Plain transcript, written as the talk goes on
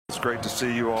It's great to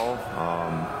see you all.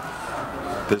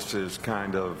 This is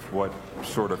kind of what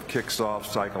sort of kicks off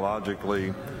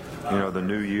psychologically, the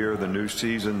new year, the new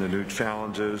season, the new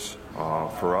challenges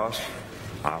for us.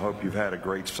 I hope you've had a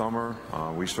great summer.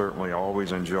 We certainly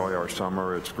always enjoy our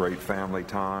summer. It's great family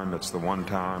time. It's the one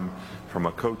time from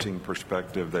a coaching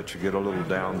perspective that you get a little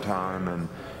downtime and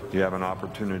you have an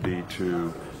opportunity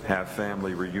to have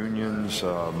family reunions,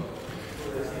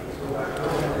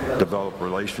 develop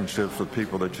relationships with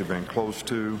people that you've been close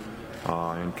to,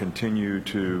 and continue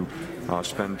to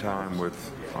spend time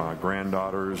with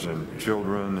granddaughters and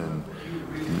children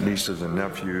and nieces and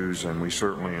nephews, and we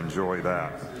certainly enjoy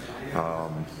that.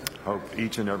 Hope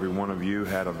each and every one of you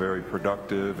had a very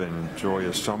productive and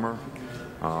joyous summer.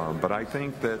 But I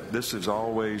think that this is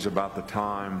always about the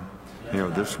time,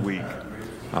 this week,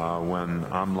 when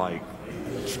I'm like,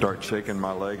 start shaking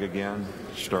my leg again,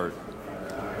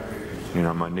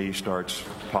 my knee starts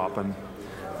popping,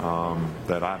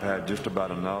 that I've had just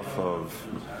about enough of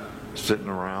sitting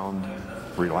around,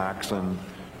 relaxing,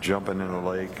 jumping in the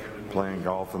lake, playing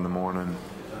golf in the morning,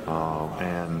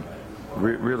 and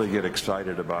really get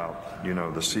excited about,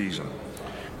 the season.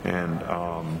 And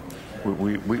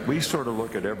we sort of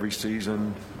look at every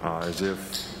season as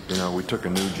if, we took a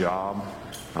new job,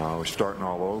 we're starting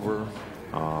all over,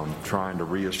 trying to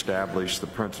reestablish the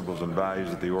principles and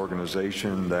values of the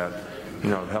organization that,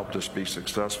 helped us be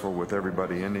successful with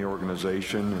everybody in the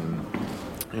organization.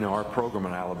 And, our program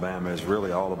in Alabama is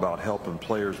really all about helping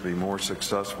players be more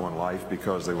successful in life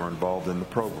because they were involved in the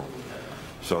program.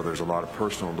 So there's a lot of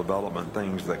personal development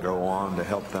things that go on to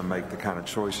help them make the kind of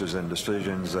choices and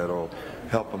decisions that will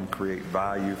help them create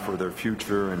value for their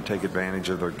future and take advantage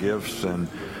of their gifts. And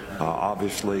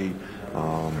obviously,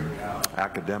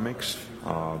 academics,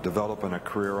 developing a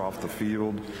career off the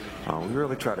field. We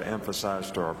really try to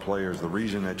emphasize to our players the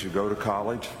reason that you go to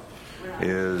college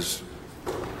is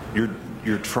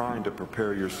you're trying to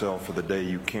prepare yourself for the day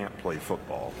you can't play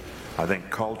football. I think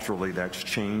culturally that's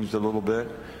changed a little bit,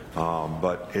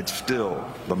 but it's still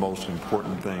the most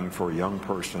important thing for a young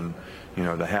person,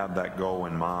 to have that goal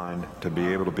in mind, to be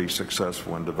able to be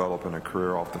successful in developing a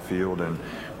career off the field. And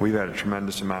we've had a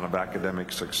tremendous amount of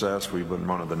academic success. We've been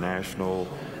one of the national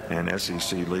and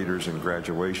SEC leaders in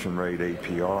graduation rate,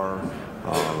 APR,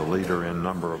 the leader in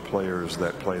number of players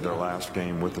that play their last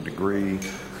game with a degree.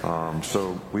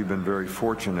 So we've been very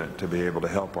fortunate to be able to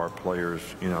help our players,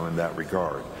 in that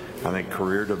regard. I think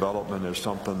career development is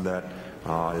something that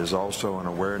is also an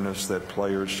awareness that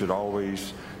players should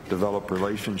always develop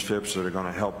relationships that are going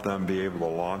to help them be able to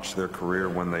launch their career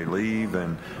when they leave.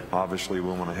 And obviously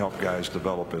we want to help guys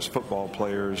develop as football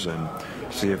players and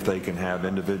see if they can have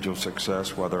individual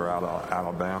success, whether out of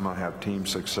Alabama, have team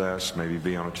success, maybe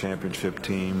be on a championship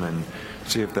team, and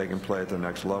see if they can play at the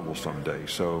next level someday.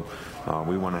 So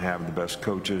we want to have the best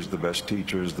coaches, the best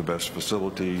teachers, the best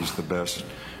facilities, the best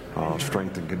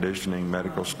strength and conditioning,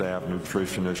 medical staff,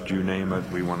 nutritionists, you name it.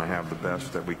 We want to have the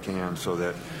best that we can so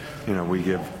that, we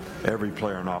give every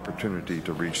player an opportunity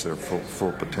to reach their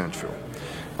full potential.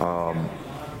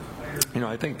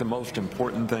 I think the most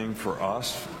important thing for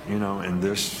us, in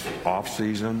this off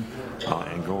season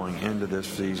and going into this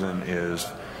season is,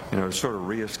 to sort of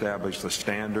reestablish the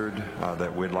standard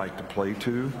that we'd like to play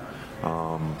to,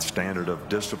 standard of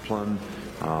discipline,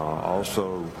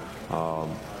 also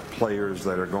players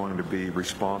that are going to be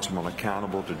responsible and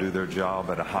accountable to do their job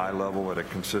at a high level, at a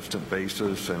consistent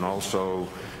basis, and also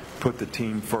put the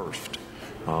team first.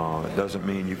 It doesn't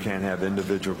mean you can't have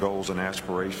individual goals and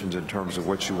aspirations in terms of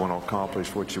what you want to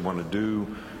accomplish, what you want to do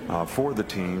for the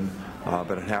team,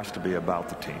 but it has to be about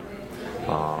the team.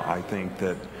 I think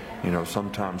that,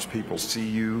 sometimes people see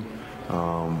you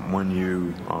when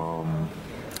you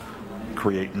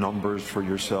create numbers for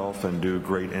yourself and do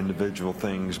great individual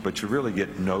things, but you really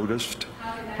get noticed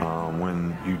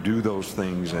when you do those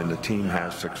things and the team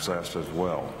has success as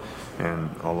well. And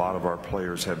a lot of our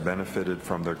players have benefited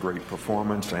from their great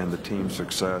performance and the team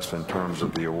success in terms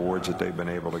of the awards that they've been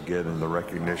able to get and the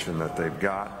recognition that they've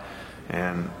got.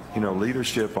 And,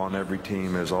 leadership on every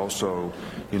team is also,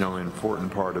 an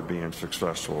important part of being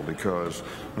successful, because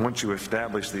once you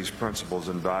establish these principles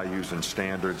and values and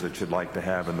standards that you'd like to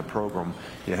have in the program,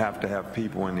 you have to have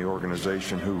people in the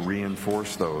organization who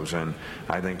reinforce those. And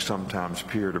I think sometimes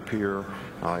peer-to-peer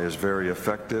is very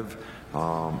effective.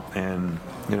 And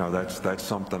that's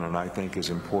something that I think is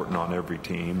important on every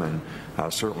team, and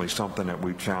certainly something that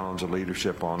we've challenged the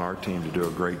leadership on our team to do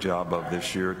a great job of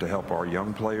this year, to help our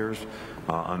young players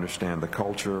understand the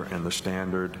culture and the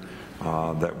standard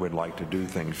that we'd like to do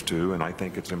things to. And I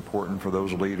think it's important for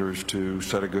those leaders to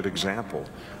set a good example,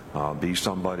 be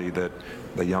somebody that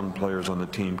the young players on the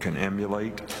team can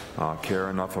emulate, care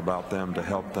enough about them to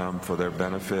help them for their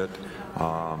benefit,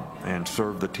 and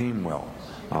serve the team well,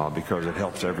 because it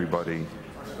helps everybody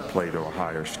play to a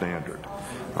higher standard.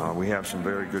 We have some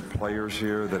very good players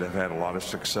here that have had a lot of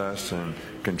success and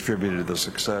contributed to the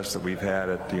success that we've had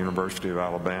at the University of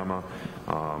Alabama.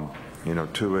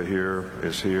 Tua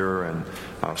is here and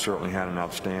certainly had an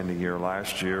outstanding year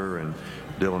last year, and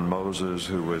Dylan Moses,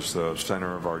 who was the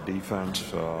center of our defense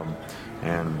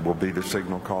and will be the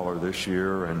signal caller this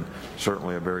year, and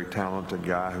certainly a very talented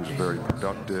guy who's very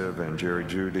productive, and Jerry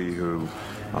Jeudy, who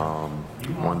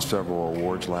won several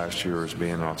awards last year as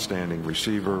being an outstanding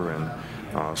receiver,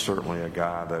 and certainly a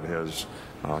guy that has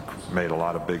made a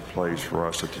lot of big plays for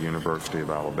us at the University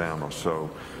of Alabama. So,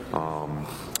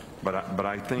 but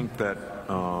I think that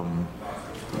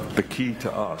the key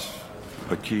to us,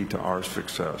 the key to our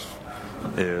success,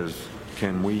 is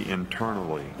can we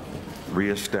internally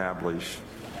reestablish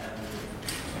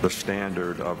the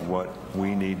standard of what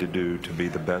we need to do to be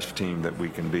the best team that we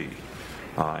can be.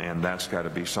 And that's got to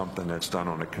be something that's done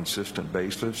on a consistent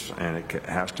basis, and it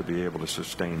has to be able to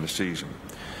sustain the season.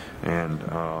 And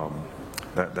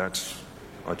that's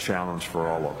a challenge for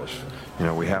all of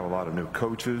us. We have a lot of new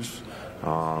coaches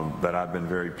that I've been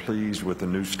very pleased with the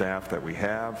new staff that we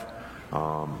have.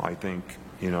 I think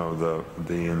the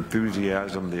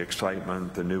enthusiasm, the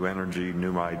excitement, the new energy,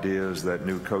 new ideas that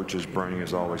new coaches bring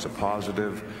is always a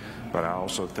positive. But I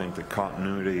also think that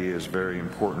continuity is very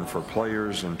important for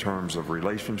players in terms of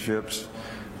relationships.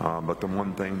 But the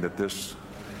one thing that this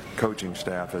coaching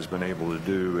staff has been able to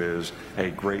do is a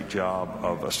great job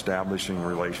of establishing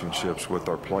relationships with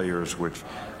our players, which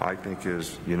I think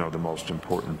is, the most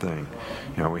important thing.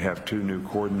 We have two new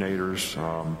coordinators.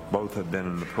 Both have been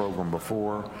in the program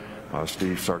before.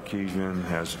 Steve Sarkisian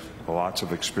has lots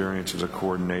of experience as a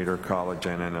coordinator, college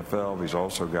and NFL. He's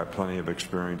also got plenty of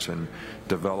experience in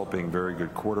developing very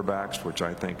good quarterbacks, which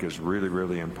I think is really,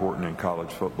 really important in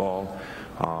college football,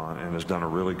 and has done a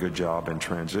really good job in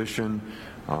transition.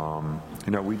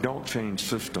 We don't change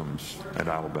systems at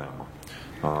Alabama.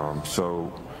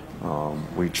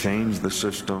 We change the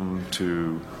system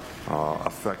to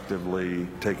effectively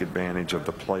take advantage of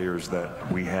the players that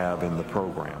we have in the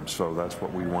program. So that's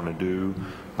what we want to do.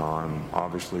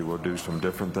 Obviously, we'll do some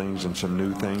different things and some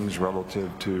new things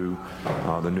relative to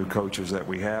the new coaches that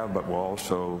we have, but we'll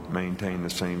also maintain the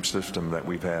same system that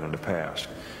we've had in the past.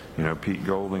 Pete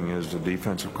Golding is the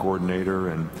defensive coordinator,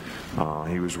 and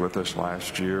he was with us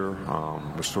last year,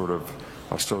 was sort of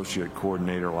associate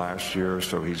coordinator last year,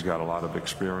 so he's got a lot of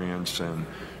experience and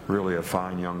really a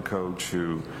fine young coach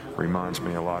who reminds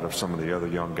me a lot of some of the other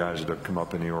young guys that have come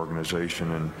up in the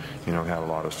organization and, had a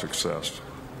lot of success.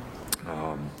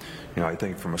 I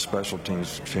think from a special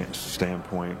teams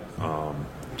standpoint,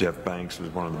 Jeff Banks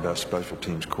is one of the best special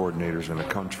teams coordinators in the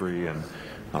country, and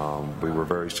we were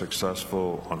very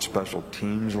successful on special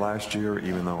teams last year,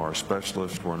 even though our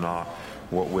specialists were not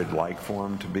what we'd like for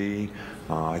them to be.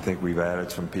 I think we've added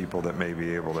some people that may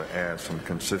be able to add some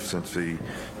consistency,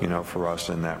 for us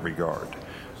in that regard.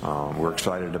 We're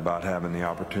excited about having the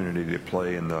opportunity to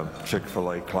play in the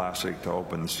Chick-fil-A Classic to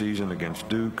open the season against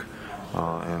Duke,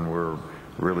 and we're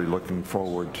really looking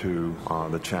forward to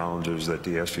the challenges that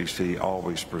the SEC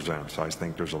always presents. I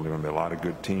think there's going to be a lot of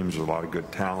good teams, a lot of good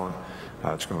talent.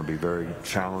 It's going to be very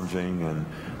challenging and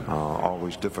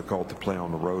always difficult to play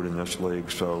on the road in this league.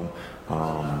 So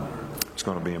it's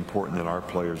going to be important that our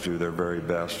players do their very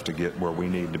best to get where we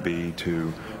need to be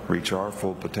to reach our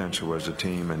full potential as a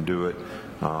team, and do it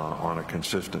on a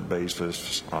consistent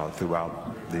basis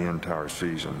throughout the entire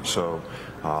season. So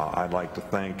I'd like to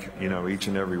thank each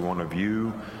and every one of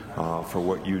you for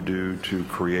what you do to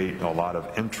create a lot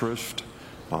of interest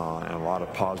and a lot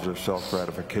of positive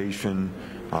self-gratification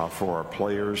for our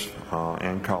players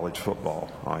and college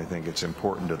football. I think it's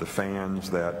important to the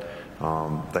fans that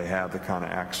they have the kind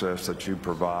of access that you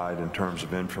provide in terms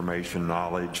of information,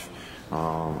 knowledge,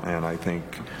 and I think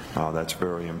that's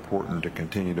very important to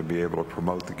continue to be able to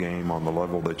promote the game on the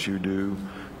level that you do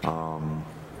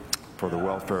for the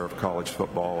welfare of college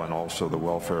football and also the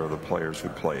welfare of the players who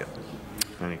play it.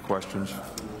 Any questions?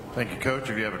 Thank you, Coach.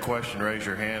 If you have a question, raise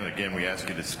your hand. Again, we ask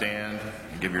you to stand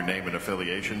and give your name and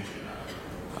affiliation.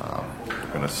 We're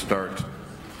going to start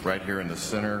right here in the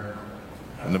center,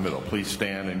 in the middle. Please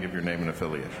stand and give your name and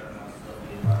affiliation.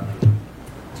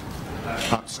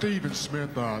 Stephen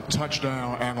Smith,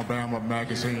 Touchdown Alabama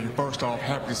Magazine. First off,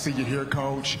 happy to see you here,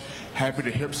 Coach. Happy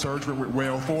the hip surgery went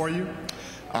well for you.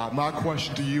 My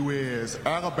question to you is,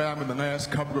 Alabama in the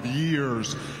last couple of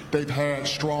years, they've had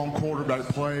strong quarterback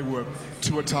play with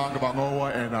Tua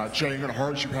Tagovailoa and Jalen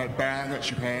Hurts. You've had balance,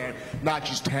 you've had not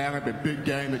just talent, but big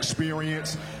game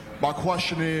experience. My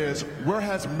question is, where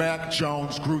has Mac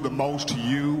Jones grew the most to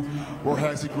you? Where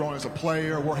has he grown as a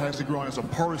player? Where has he grown as a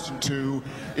person to?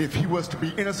 If he was to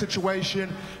be in a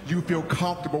situation, you feel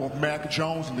comfortable with Mac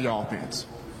Jones in the offense?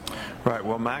 Right.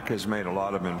 Well, Mac has made a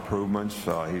lot of improvements.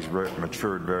 He's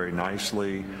matured very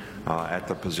nicely at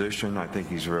the position. I think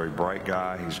he's a very bright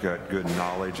guy. He's got good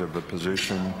knowledge of the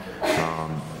position.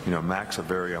 Mac's a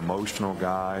very emotional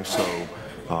guy, so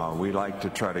we like to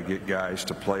try to get guys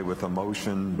to play with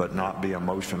emotion but not be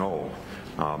emotional.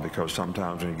 Because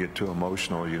sometimes when you get too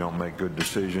emotional, you don't make good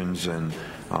decisions, and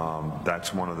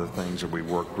that's one of the things that we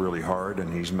work really hard,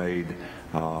 and he's made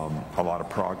a lot of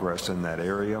progress in that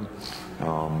area.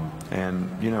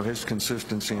 His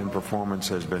consistency and performance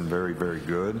has been very, very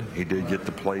good. He did get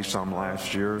to play some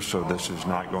last year, so this is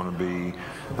not going to be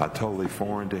totally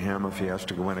foreign to him if he has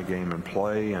to go in a game and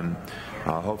play, and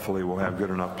hopefully we'll have good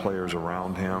enough players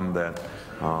around him that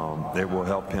it will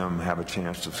help him have a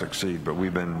chance to succeed. But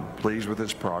we've been pleased with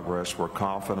his progress. We're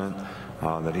confident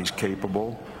that he's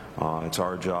capable. It's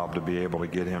our job to be able to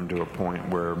get him to a point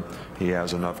where he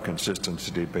has enough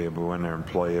consistency to be able to go in there and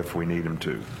play if we need him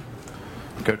to.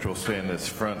 Coach will stay in this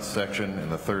front section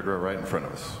in the third row right in front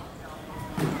of us.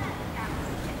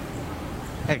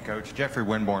 Hey, Coach. Jeffrey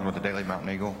Winborn with the Daily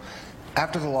Mountain Eagle.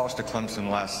 After the loss to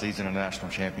Clemson last season in the national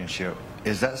championship,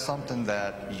 is that something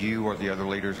that you or the other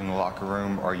leaders in the locker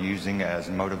room are using as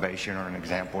motivation or an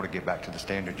example to get back to the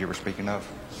standard you were speaking of?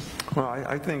 Well,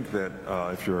 I think that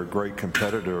if you're a great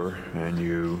competitor and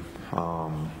you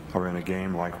are in a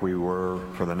game like we were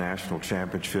for the national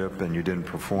championship and you didn't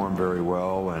perform very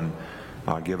well, and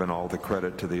given all the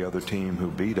credit to the other team who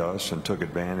beat us and took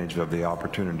advantage of the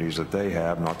opportunities that they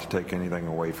have, not to take anything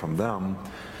away from them,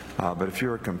 but if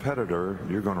you're a competitor,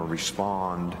 you're going to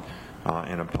respond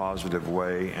in a positive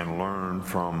way and learn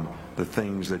from the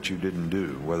things that you didn't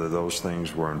do, whether those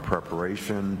things were in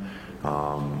preparation,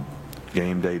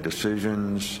 game day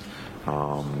decisions,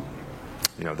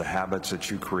 the habits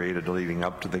that you created leading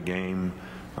up to the game,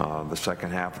 the second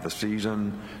half of the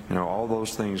season. All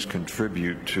those things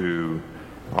contribute to,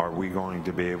 are we going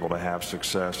to be able to have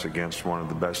success against one of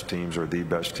the best teams or the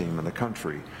best team in the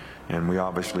country? And we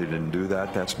obviously didn't do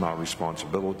that. That's my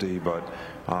responsibility. But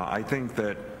I think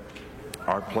that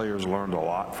our players learned a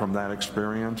lot from that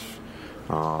experience.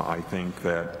 I think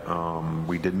that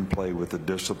we didn't play with the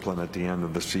discipline at the end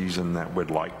of the season that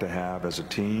we'd like to have as a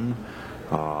team.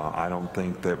 I don't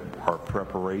think that our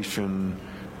preparation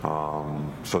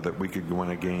so that we could go in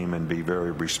a game and be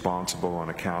very responsible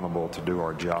and accountable to do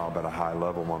our job at a high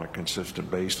level on a consistent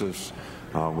basis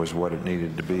was what it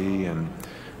needed to be. And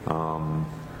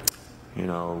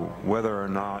whether or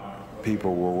not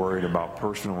people were worried about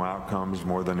personal outcomes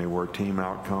more than they were team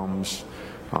outcomes,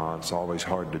 it's always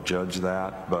hard to judge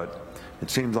that, but it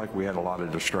seems like we had a lot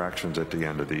of distractions at the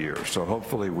end of the year. So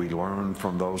hopefully we learn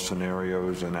from those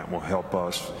scenarios, and that will help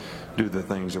us do the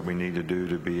things that we need to do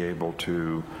to be able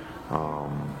to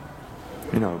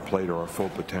play to our full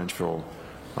potential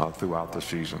throughout the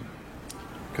season.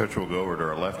 Coach, will go over to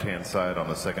our left-hand side on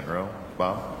the second row.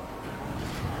 Bob?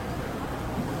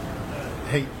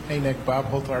 Hey, Nick. Bob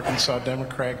Holt, Arkansas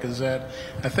Democrat Gazette.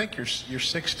 I think you're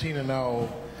 16-0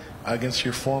 against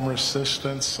your former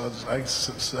assistants, like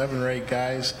 7 or 8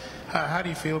 guys. How do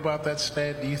you feel about that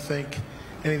stat? Do you think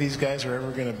any of these guys are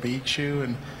ever going to beat you?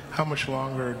 And how much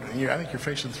longer? I think you're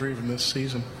facing 3 of them this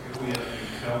season.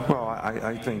 Well,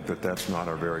 I think that that's not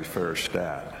a very fair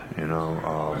stat.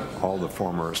 All the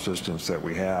former assistants that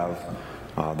we have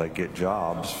that get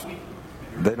jobs,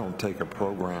 they don't take a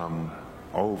program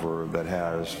over that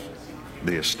has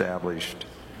the established,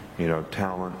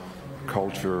 talent,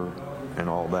 culture, and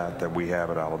all that we have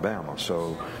at Alabama.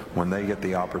 So when they get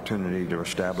the opportunity to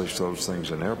establish those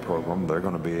things in their program, they're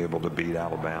going to be able to beat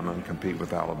Alabama and compete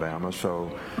with Alabama.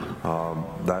 So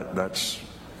that's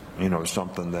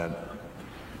something that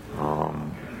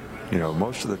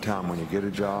most of the time when you get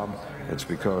a job, it's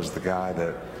because the guy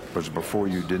that was before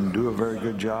you didn't do a very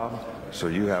good job. So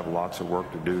you have lots of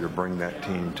work to do to bring that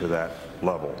team to that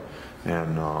level.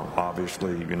 And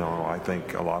obviously, I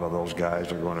think a lot of those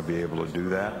guys are going to be able to do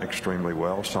that extremely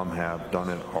well. Some have done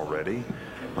it already.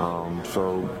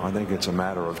 So I think it's a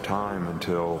matter of time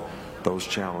until those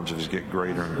challenges get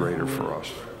greater and greater for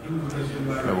us.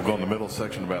 And we'll go in the middle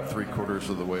section about 3/4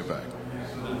 of the way back.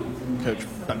 Coach,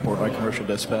 Ben Portnoy, Commercial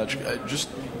Dispatch. Just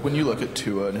when you look at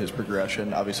Tua and his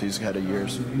progression, obviously he's had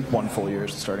one full year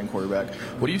as the starting quarterback.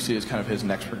 What do you see as kind of his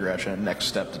next progression, next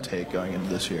step to take going into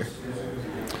this year?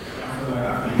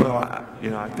 Well,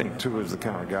 I think Tua is the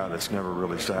kind of guy that's never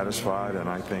really satisfied, and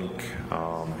I think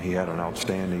he had an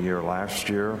outstanding year last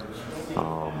year.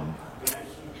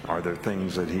 Are there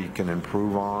things that he can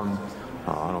improve on?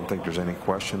 I don't think there's any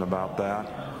question about that.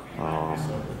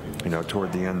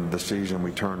 Toward the end of the season,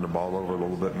 we turned the ball over a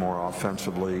little bit more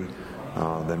offensively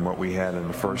than what we had in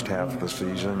the first half of the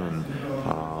season, and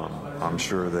I'm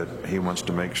sure that he wants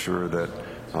to make sure that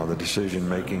the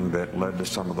decision-making that led to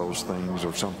some of those things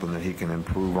are something that he can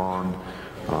improve on.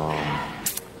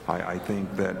 I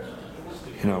think that,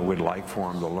 we'd like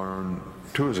for him to learn.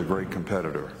 Tua's a great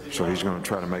competitor, so he's going to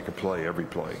try to make a play every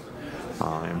play.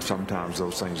 And sometimes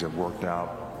those things have worked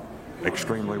out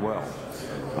extremely well.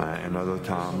 And other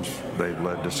times they've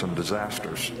led to some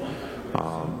disasters.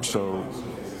 So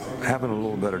having a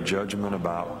little better judgment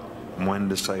about when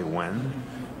to say when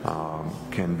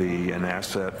can be an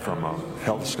asset from a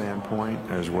health standpoint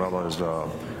as well as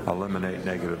eliminate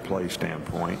negative play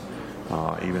standpoint,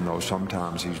 even though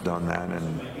sometimes he's done that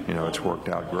and, it's worked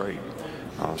out great.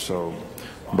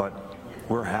 But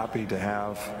we're happy to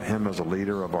have him as a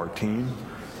leader of our team.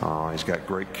 He's got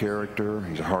great character.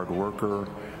 He's a hard worker.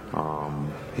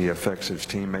 He affects his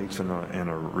teammates in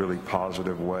a really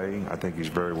positive way. I think he's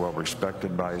very well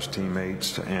respected by his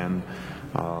teammates, and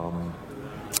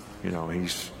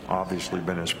he's obviously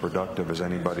been as productive as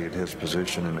anybody at his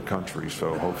position in the country.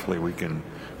 So hopefully we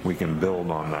can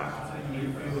build on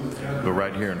that. Go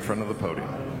right here in front of the podium,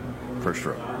 first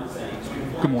row.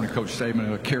 Good morning, Coach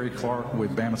Saban. Kerry Clark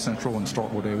with Bama Central and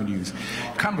Starkville Daily News.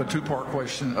 Kind of a two-part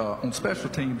question. On special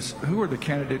teams, who are the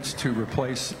candidates to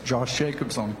replace Josh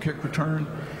Jacobs on kick return?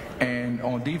 And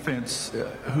on defense,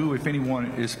 who, if anyone,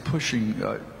 is pushing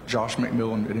Josh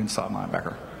McMillan at inside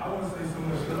linebacker?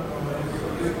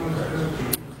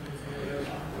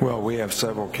 Well, we have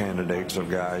several candidates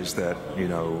of guys that,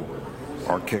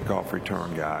 are kickoff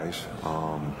return guys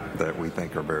that we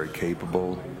think are very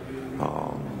capable.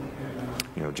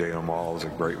 Jalen Wall is a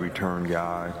great return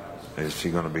guy. Is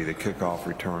he going to be the kickoff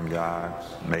return guy?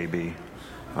 Maybe.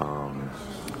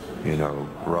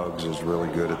 Ruggs is really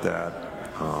good at that.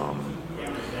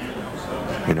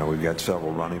 We've got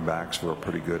several running backs who are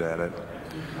pretty good at it.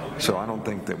 So I don't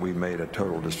think that we've made a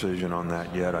total decision on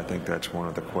that yet. I think that's one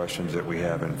of the questions that we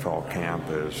have in fall camp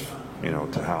is,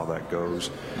 to how that goes.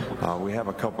 We have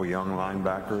a couple young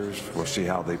linebackers. We'll see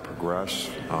how they progress.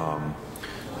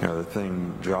 The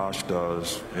thing Josh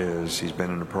does is he's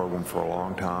been in the program for a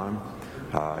long time.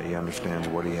 He understands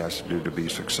what he has to do to be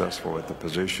successful at the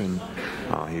position.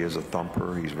 He is a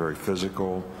thumper. He's very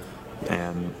physical.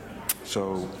 And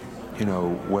so,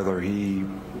 whether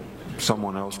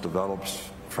someone else develops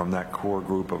from that core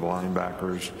group of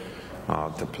linebackers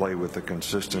to play with the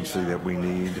consistency that we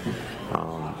need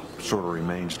sort of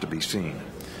remains to be seen.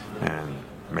 And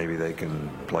maybe they can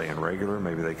play in regular,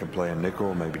 maybe they can play in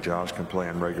nickel, maybe Josh can play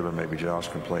in regular, maybe Josh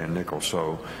can play in nickel.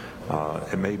 So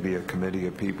it may be a committee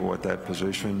of people at that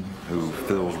position who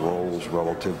fills roles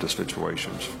relative to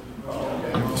situations.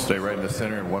 Stay right in the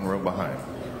center and one row behind.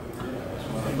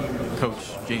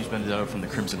 Coach, James Benedetto from the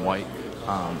Crimson White.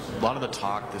 A lot of the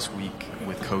talk this week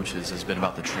with coaches has been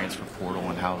about the transfer portal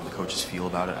and how the coaches feel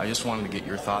about it. I just wanted to get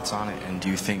your thoughts on it, and do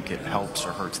you think it helps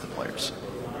or hurts the players?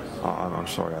 I'm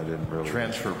sorry, I didn't really.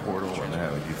 Transfer portal, and how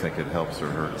do you think it helps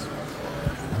or hurts?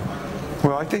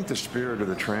 Well, I think the spirit of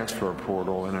the transfer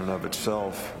portal in and of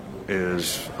itself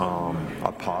is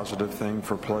a positive thing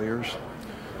for players.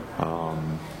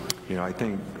 I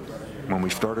think when we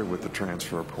started with the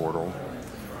transfer portal,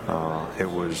 it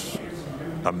was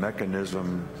a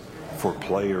mechanism for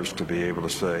players to be able to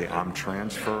say, I'm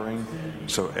transferring,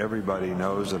 so everybody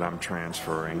knows that I'm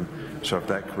transferring. So if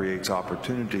that creates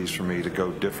opportunities for me to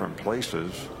go different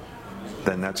places,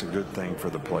 then that's a good thing for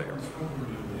the player.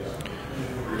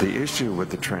 The issue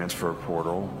with the transfer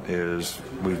portal is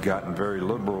we've gotten very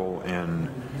liberal in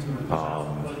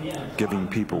giving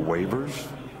people waivers.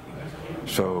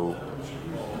 So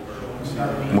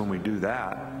when we do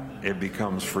that, it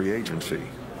becomes free agency.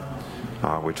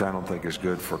 Which I don't think is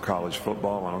good for college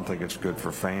football. I don't think it's good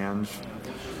for fans.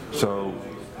 So,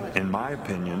 in my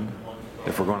opinion,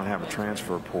 if we're going to have a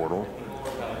transfer portal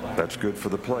that's good for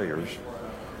the players,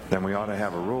 then we ought to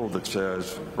have a rule that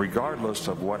says, regardless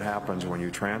of what happens when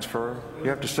you transfer, you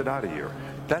have to sit out a year.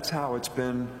 That's how it's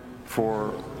been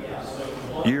for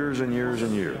years and years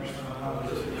and years.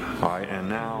 All right, and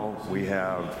now we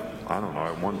have, I don't know,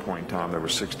 at one point in time there were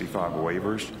 65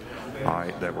 waivers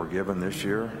that were given this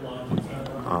year.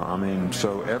 I mean,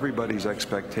 so everybody's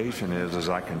expectation is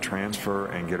I can transfer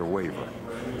and get a waiver.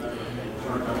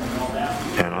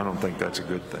 And I don't think that's a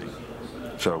good thing.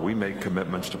 So we make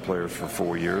commitments to players for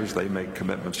 4 years. They make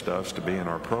commitments to us to be in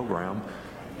our program.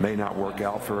 May not work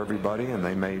out for everybody, and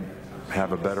they may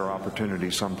have a better opportunity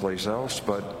someplace else,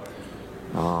 but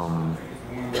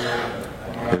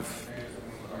if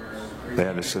they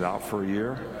had to sit out for a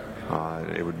year,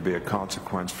 it would be a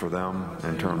consequence for them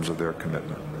in terms of their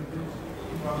commitment.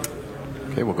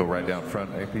 Okay, we'll go right down front,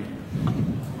 AP.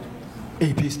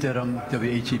 AP Stedham,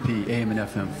 WHEP, AM and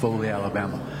FM, Foley,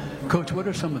 Alabama. Coach, what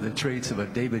are some of the traits of a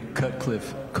David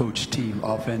Cutcliffe coach team,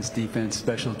 offense, defense,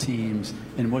 special teams,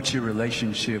 and what's your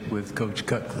relationship with Coach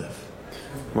Cutcliffe?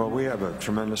 Well, we have a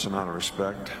tremendous amount of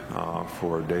respect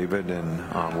for David and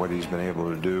what he's been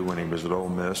able to do when he was at Ole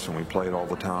Miss and we played all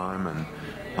the time, and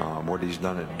what he's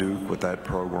done at Duke with that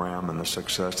program and the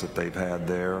success that they've had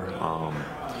there.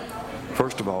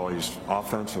 First of all, he's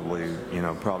offensively,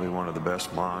 probably one of the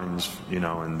best minds,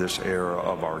 in this era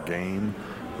of our game.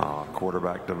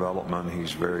 Quarterback development,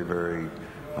 he's very, very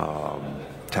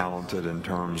talented in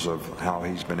terms of how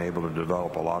he's been able to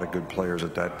develop a lot of good players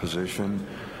at that position.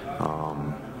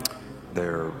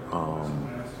 They're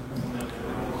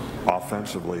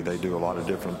offensively, they do a lot of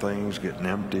different things, getting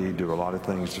empty, do a lot of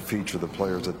things to feature the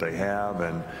players that they have,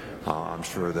 and I'm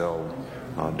sure they'll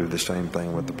do the same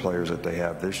thing with the players that they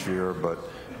have this year. But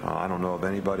I don't know of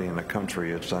anybody in the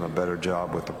country that's done a better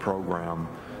job with the program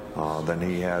than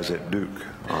he has at Duke.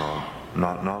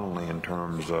 Not only in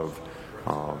terms of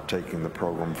taking the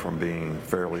program from being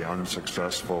fairly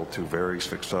unsuccessful to very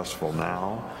successful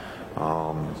now,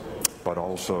 but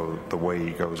also the way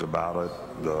he goes about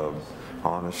it, the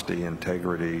honesty,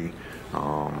 integrity,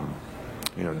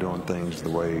 doing things the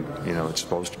way, it's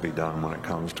supposed to be done when it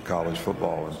comes to college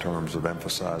football in terms of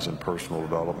emphasizing personal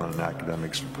development and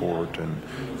academic support and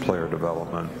player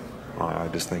development. I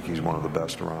just think he's one of the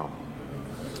best around.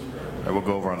 And we'll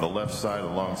go over on the left side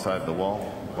alongside the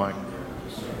wall. Mike.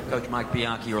 Coach Mike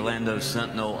Bianchi, Orlando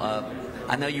Sentinel.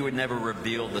 I know you would never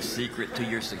reveal the secret to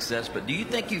your success, but do you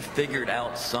think you figured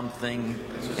out something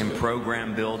in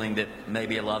program building that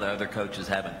maybe a lot of other coaches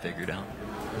haven't figured out?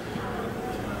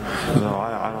 No,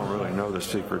 I don't really know the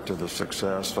secret to the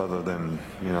success other than,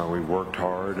 we've worked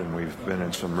hard and we've been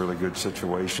in some really good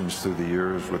situations through the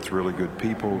years with really good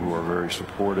people who are very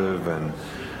supportive and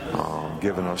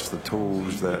given us the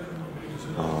tools that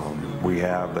we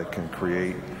have that can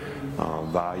create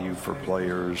value for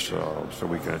players so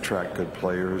we can attract good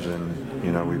players, and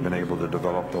we've been able to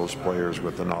develop those players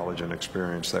with the knowledge and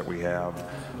experience that we have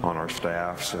on our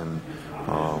staffs and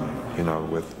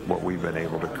with what we've been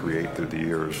able to create through the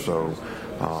years. So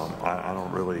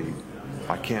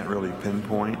I can't really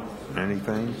pinpoint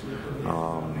anything.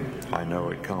 I know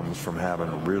it comes from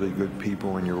having really good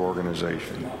people in your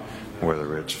organization,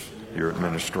 whether it's your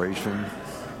administration,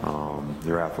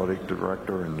 your athletic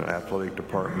director and the athletic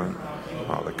department,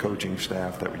 the coaching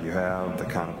staff that you have, the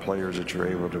kind of players that you're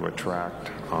able to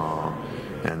attract,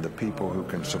 and the people who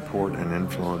can support and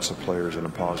influence the players in a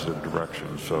positive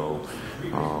direction. So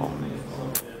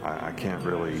I can't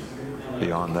really,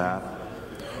 beyond that,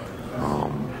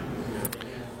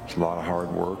 it's a lot of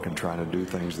hard work and trying to do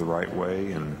things the right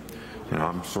way, and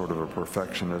I'm sort of a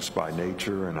perfectionist by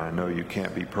nature, and I know you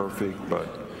can't be perfect, but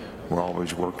we're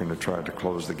always working to try to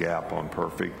close the gap on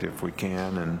perfect if we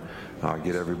can, and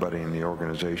get everybody in the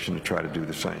organization to try to do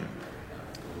the same.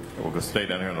 We'll just stay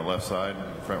down here on the left side,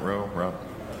 front row. Rob.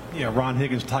 Yeah, Ron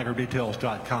Higgins,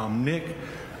 TigerDetails.com. Nick,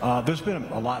 there's been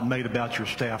a lot made about your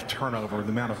staff turnover, the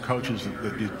amount of coaches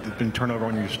that have been turnover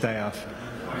on your staff.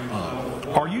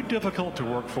 Are you difficult to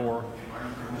work for?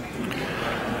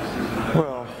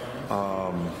 Well,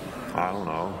 I don't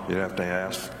know. You'd have to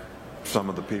ask some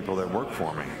of the people that work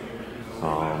for me.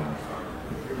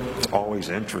 It's always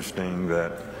interesting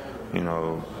that,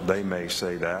 they may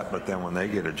say that, but then when they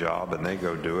get a job and they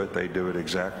go do it, they do it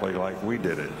exactly like we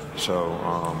did it. So,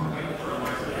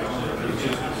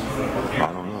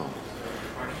 I don't know.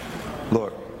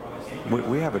 Look,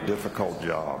 we have a difficult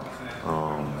job.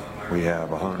 We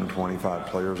have 125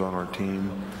 players on our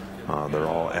team. They're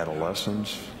all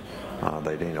adolescents.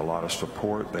 They need a lot of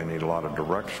support. They need a lot of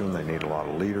direction. They need a lot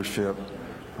of leadership.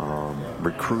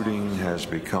 Recruiting has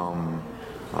become,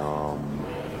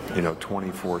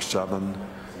 24/7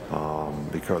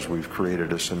 because we've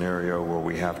created a scenario where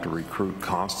we have to recruit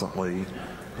constantly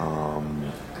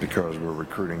because we're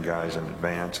recruiting guys in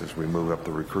advance as we move up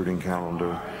the recruiting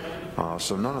calendar.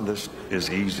 So none of this is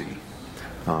easy.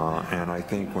 And I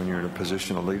think when you're in a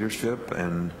position of leadership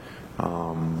and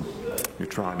you're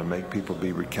trying to make people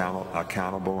be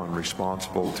accountable and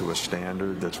responsible to a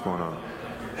standard that's going to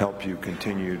help you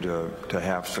continue to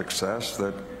have success,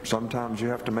 that sometimes you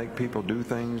have to make people do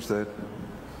things that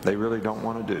they really don't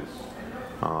want to do,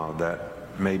 that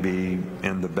may be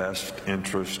in the best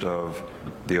interest of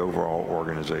the overall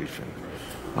organization.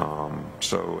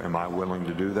 So am I willing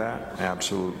to do that?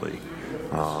 Absolutely.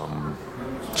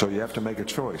 So you have to make a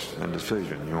choice and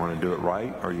decision. You want to do it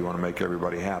right, or you want to make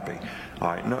everybody happy.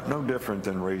 No different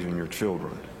than raising your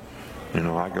children.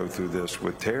 I go through this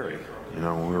with Terry.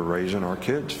 When we were raising our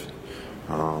kids,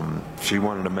 she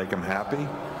wanted to make them happy,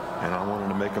 and I wanted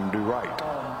to make them do right.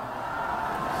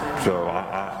 So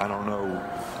I don't know.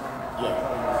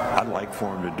 I'd like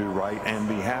for him to do right and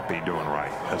be happy doing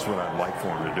right. That's what I'd like for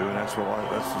him to do, and that's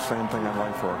the same thing I'd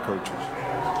like for our coaches.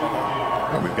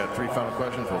 We've got 3 final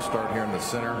questions. We'll start here in the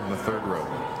center in the 3rd row.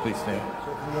 Please stand.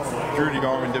 Rudy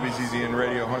Garman, WZZN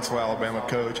Radio, Huntsville, Alabama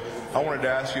coach. I wanted to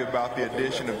ask you about the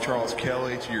addition of Charles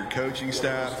Kelly to your coaching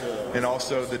staff, and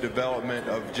also the development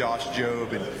of Josh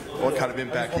Jobe, and what kind of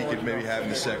impact he could maybe have in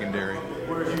the secondary.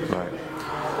 Right.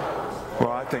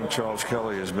 Well, I think Charles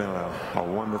Kelly has been a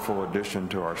wonderful addition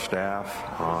to our staff.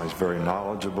 He's very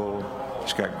knowledgeable.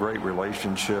 He's got great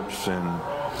relationships in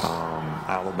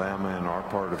Alabama and our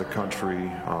part of the country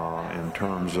in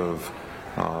terms of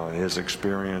his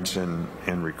experience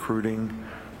in recruiting.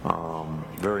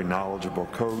 Very knowledgeable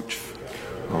coach.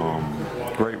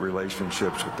 Great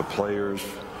relationships with the players.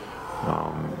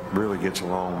 Really gets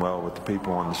along well with the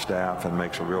people on the staff and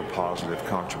makes a real positive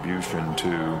contribution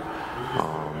to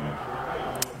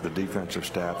the defensive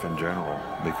staff in general,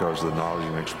 because of the knowledge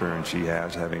and experience he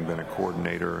has, having been a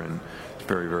coordinator, and it's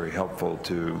very, very helpful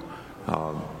to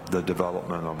the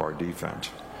development of our defense.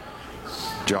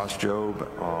 Josh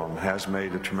Jobe has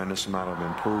made a tremendous amount of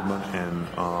improvement and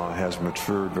has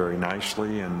matured very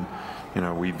nicely, and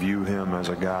we view him as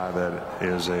a guy that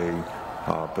is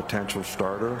a potential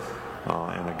starter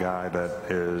and a guy that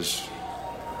is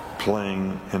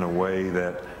playing in a way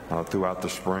that throughout the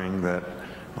spring that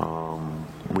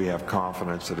we have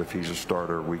confidence that if he's a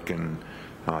starter,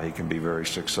 he can be very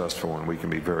successful, and we can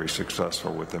be very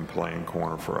successful with him playing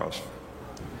corner for us.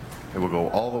 And we'll go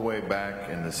all the way back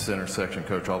in the center section,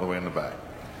 Coach, all the way in the back.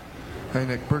 Hey,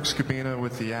 Nick. Brooks Cabina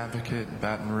with The Advocate in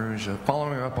Baton Rouge.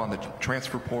 Following up on the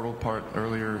transfer portal part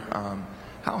earlier,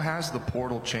 how has the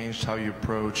portal changed how you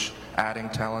approach adding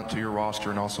talent to your roster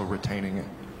and also retaining it?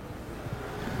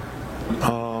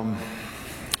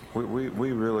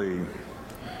 We really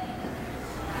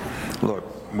look.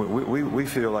 We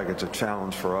feel like it's a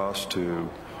challenge for us to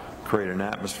create an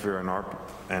atmosphere and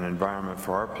an environment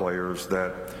for our players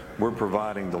that we're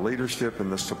providing the leadership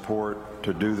and the support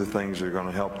to do the things that are going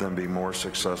to help them be more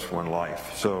successful in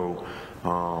life. So,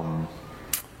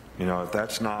 if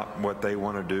that's not what they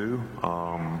want to do,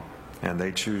 and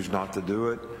they choose not to do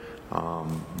it,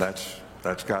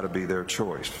 that's got to be their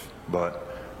choice. But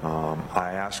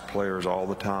I ask players all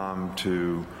the time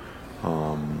to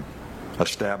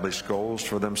establish goals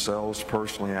for themselves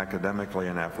personally, academically,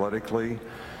 and athletically,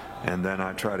 and then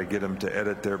I try to get them to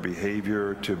edit their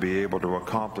behavior to be able to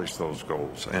accomplish those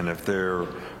goals. And if their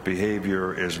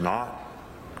behavior is not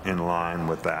in line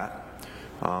with that,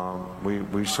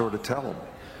 we sort of tell them.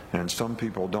 And some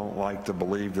people don't like to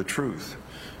believe the truth.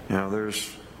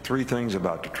 There's 3 things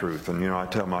about the truth, and I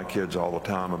tell my kids all the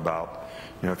time about,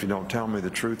 if you don't tell me the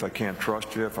truth, I can't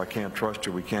trust you. If I can't trust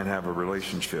you, we can't have a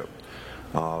relationship.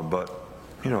 But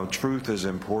truth is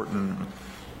important.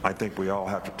 I think we all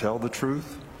have to tell the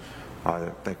truth. I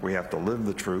think we have to live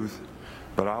the truth.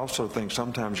 But I also think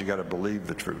sometimes you got to believe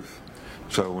the truth.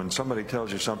 So when somebody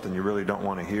tells you something you really don't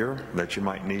want to hear, that you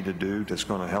might need to do that's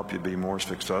going to help you be more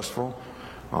successful,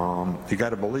 you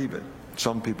got to believe it.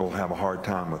 Some people have a hard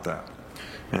time with that.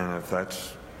 And if that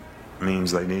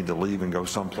means they need to leave and go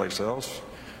someplace else,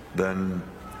 then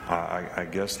I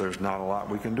guess there's not a lot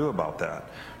we can do about that.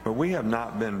 But we have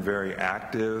not been very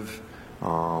active.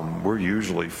 We're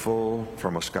usually full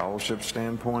from a scholarship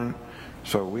standpoint,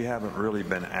 so we haven't really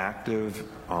been active,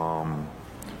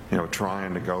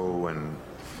 trying to go and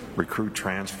recruit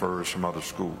transfers from other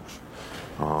schools.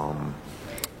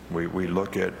 We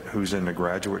look at who's in the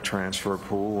graduate transfer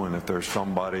pool, and if there's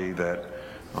somebody that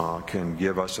can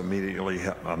give us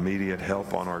immediate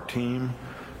help on our team,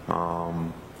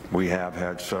 we have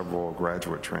had several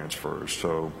graduate transfers.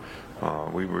 So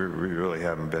we really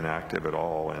haven't been active at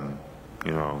all in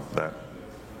that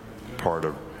part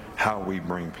of how we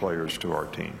bring players to our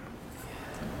team.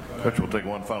 Coach, we'll take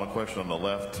one final question on the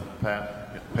left.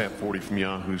 Pat Forty from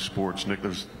Yahoo Sports. Nick,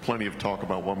 there's plenty of talk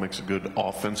about what makes a good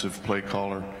offensive play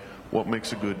caller. What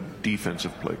makes a good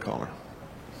defensive play caller?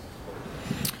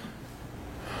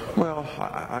 Well,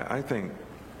 I think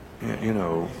you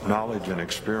know, knowledge and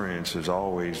experience is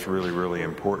always really, really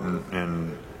important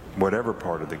in whatever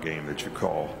part of the game that you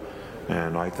call.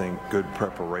 And I think good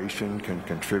preparation can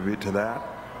contribute to that.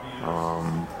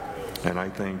 And I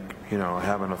think, you know,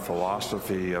 having a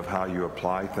philosophy of how you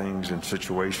apply things in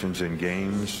situations in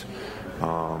games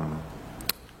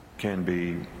can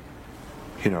be,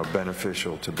 you know,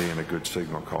 beneficial to being a good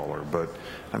signal caller. But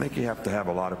I think you have to have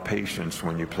a lot of patience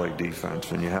when you play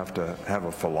defense, and you have to have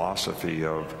a philosophy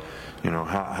of, you know,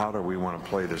 how do we want to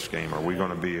play this game? Are we going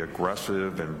to be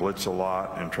aggressive and blitz a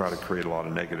lot and try to create a lot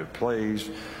of negative plays,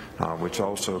 which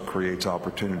also creates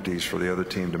opportunities for the other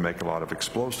team to make a lot of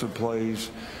explosive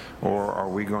plays? Or are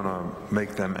we going to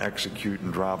make them execute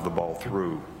and drive the ball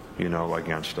through, you know,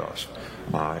 against us,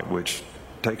 which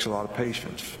takes a lot of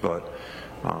patience. But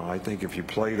I think if you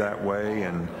play that way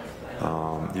and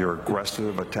you're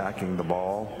aggressive attacking the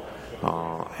ball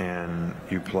and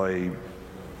you play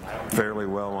fairly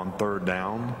well on third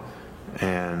down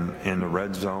and in the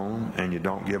red zone and you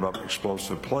don't give up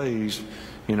explosive plays,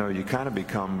 you know, you kind of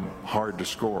become hard to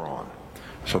score on.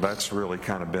 So that's really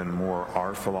kind of been more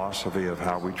our philosophy of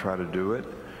how we try to do it.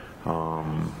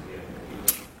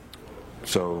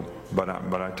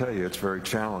 But I tell you, it's very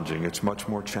challenging. It's much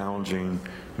more challenging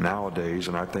nowadays,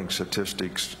 and I think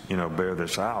statistics, you know, bear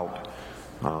this out.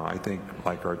 I think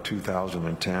like our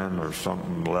 2010 or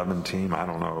something 11 team, I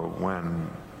don't know when,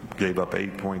 gave up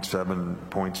 8.7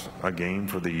 points a game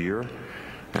for the year.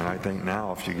 And I think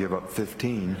now if you give up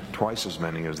 15, twice as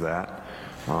many as that,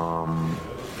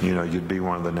 you know, you'd be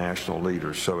one of the national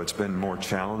leaders. So it's been more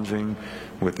challenging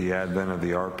with the advent of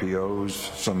the RPOs.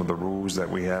 Some of the rules that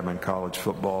we have in college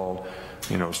football,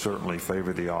 you know, certainly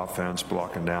favor the offense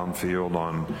blocking downfield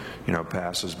on, you know,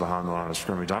 passes behind the line of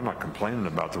scrimmage. I'm not complaining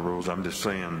about the rules. I'm just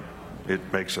saying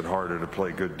it makes it harder to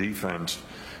play good defense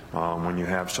when you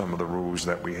have some of the rules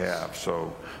that we have.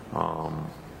 So,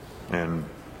 and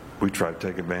we try to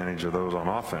take advantage of those on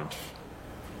offense,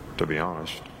 to be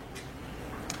honest.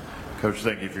 Coach,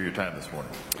 thank you for your time this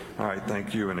morning. All right,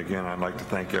 thank you. And again, I'd like to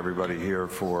thank everybody here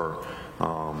for,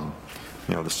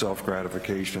 you know, the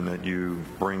self-gratification that you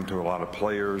bring to a lot of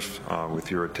players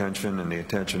with your attention and the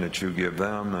attention that you give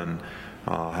them, and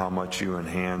how much you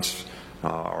enhance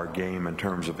our game in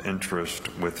terms of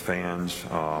interest with fans.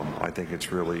 I think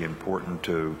it's really important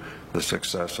to the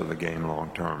success of the game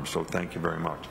long term. So thank you very much.